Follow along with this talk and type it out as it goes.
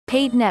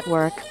Paid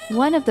Network,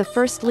 one of the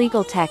first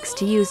legal techs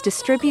to use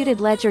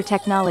distributed ledger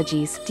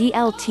technologies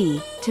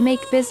 (DLT) to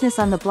make business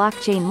on the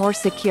blockchain more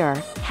secure,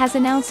 has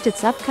announced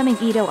its upcoming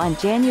IDO on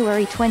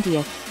January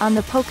 20th, on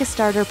the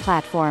Polkastarter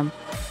platform.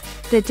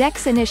 The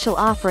DEX's initial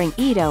offering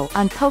IDO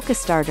on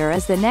Polkastarter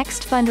is the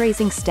next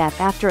fundraising step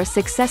after a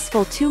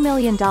successful $2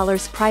 million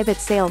private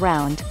sale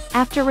round,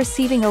 after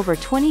receiving over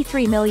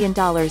 $23 million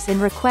in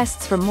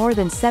requests from more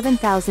than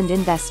 7,000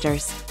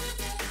 investors.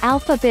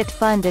 Alphabet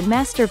Fund and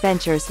Master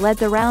Ventures led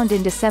the round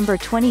in December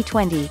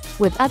 2020,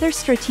 with other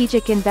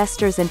strategic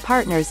investors and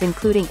partners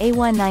including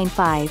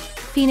A195,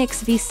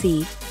 Phoenix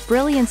VC,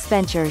 Brilliance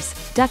Ventures,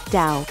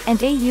 DuckDAO, and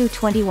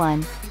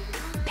AU21.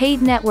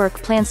 Paid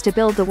Network plans to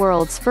build the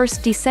world's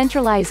first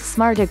decentralized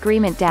smart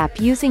agreement DApp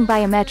using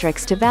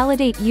biometrics to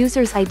validate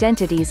users'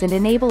 identities and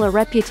enable a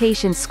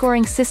reputation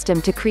scoring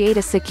system to create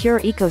a secure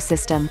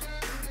ecosystem.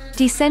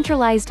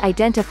 Decentralized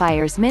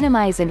identifiers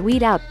minimize and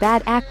weed out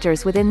bad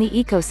actors within the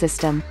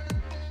ecosystem.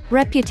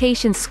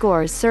 Reputation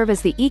scores serve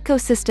as the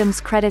ecosystem's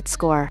credit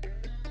score.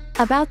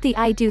 About the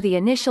IDO. The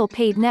initial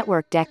Paid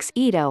Network DEX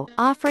IDO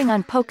offering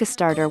on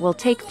Polkastarter will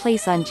take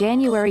place on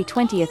January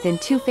 20th in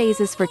two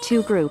phases for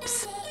two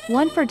groups.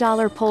 One for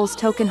 $POLS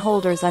token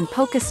holders on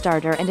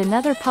Polkastarter and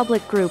another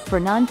public group for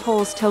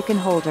non-POLS token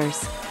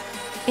holders.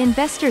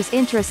 Investors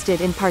interested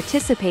in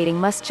participating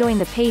must join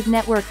the Paid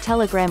Network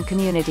Telegram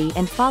community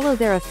and follow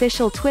their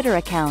official Twitter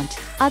account,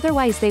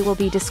 otherwise they will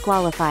be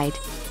disqualified.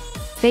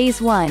 Phase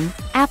 1,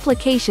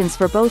 applications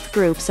for both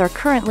groups are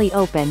currently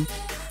open.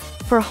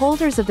 For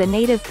holders of the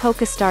native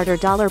Polkastarter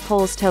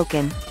 $POLS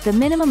token, the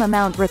minimum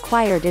amount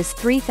required is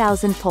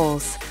 3,000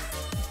 POLS.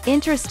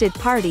 Interested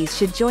parties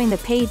should join the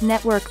Paid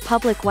Network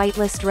public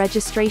whitelist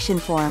registration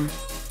form.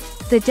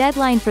 The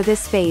deadline for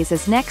this phase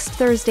is next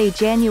Thursday,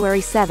 January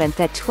 7th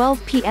at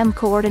 12 p.m.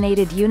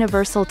 Coordinated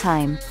Universal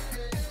Time.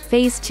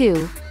 Phase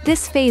 2.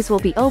 This phase will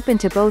be open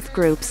to both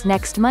groups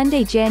next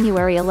Monday,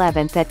 January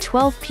 11th at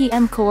 12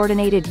 p.m.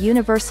 Coordinated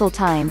Universal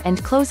Time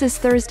and closes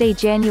Thursday,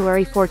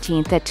 January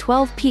 14th at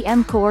 12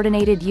 p.m.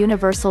 Coordinated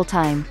Universal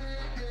Time.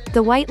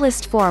 The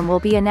whitelist form will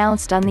be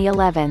announced on the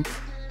 11th.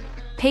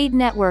 Paid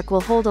Network will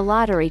hold a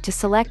lottery to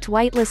select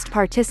whitelist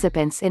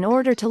participants in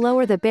order to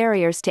lower the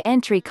barriers to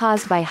entry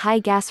caused by high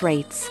gas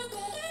rates.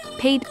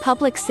 Paid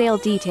public sale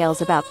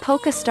details about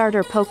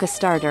Polkastarter.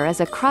 Polkastarter is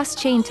a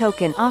cross-chain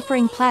token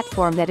offering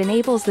platform that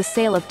enables the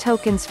sale of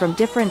tokens from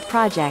different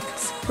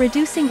projects,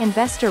 reducing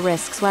investor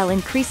risks while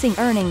increasing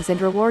earnings and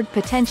reward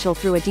potential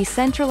through a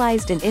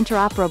decentralized and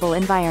interoperable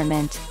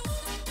environment.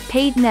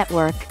 Paid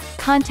Network,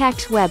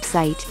 contact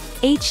website,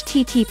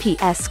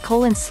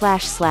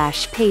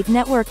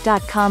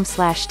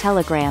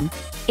 https://paidnetwork.com/telegram,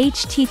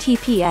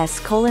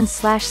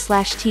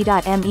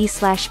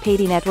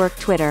 https://t.me/paidnetwork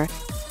Twitter,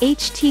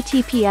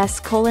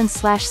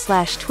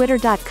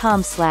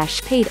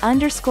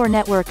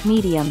 https://twitter.com/paid_network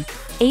medium,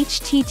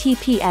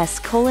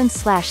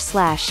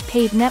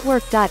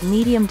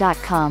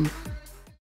 https://paidnetwork.medium.com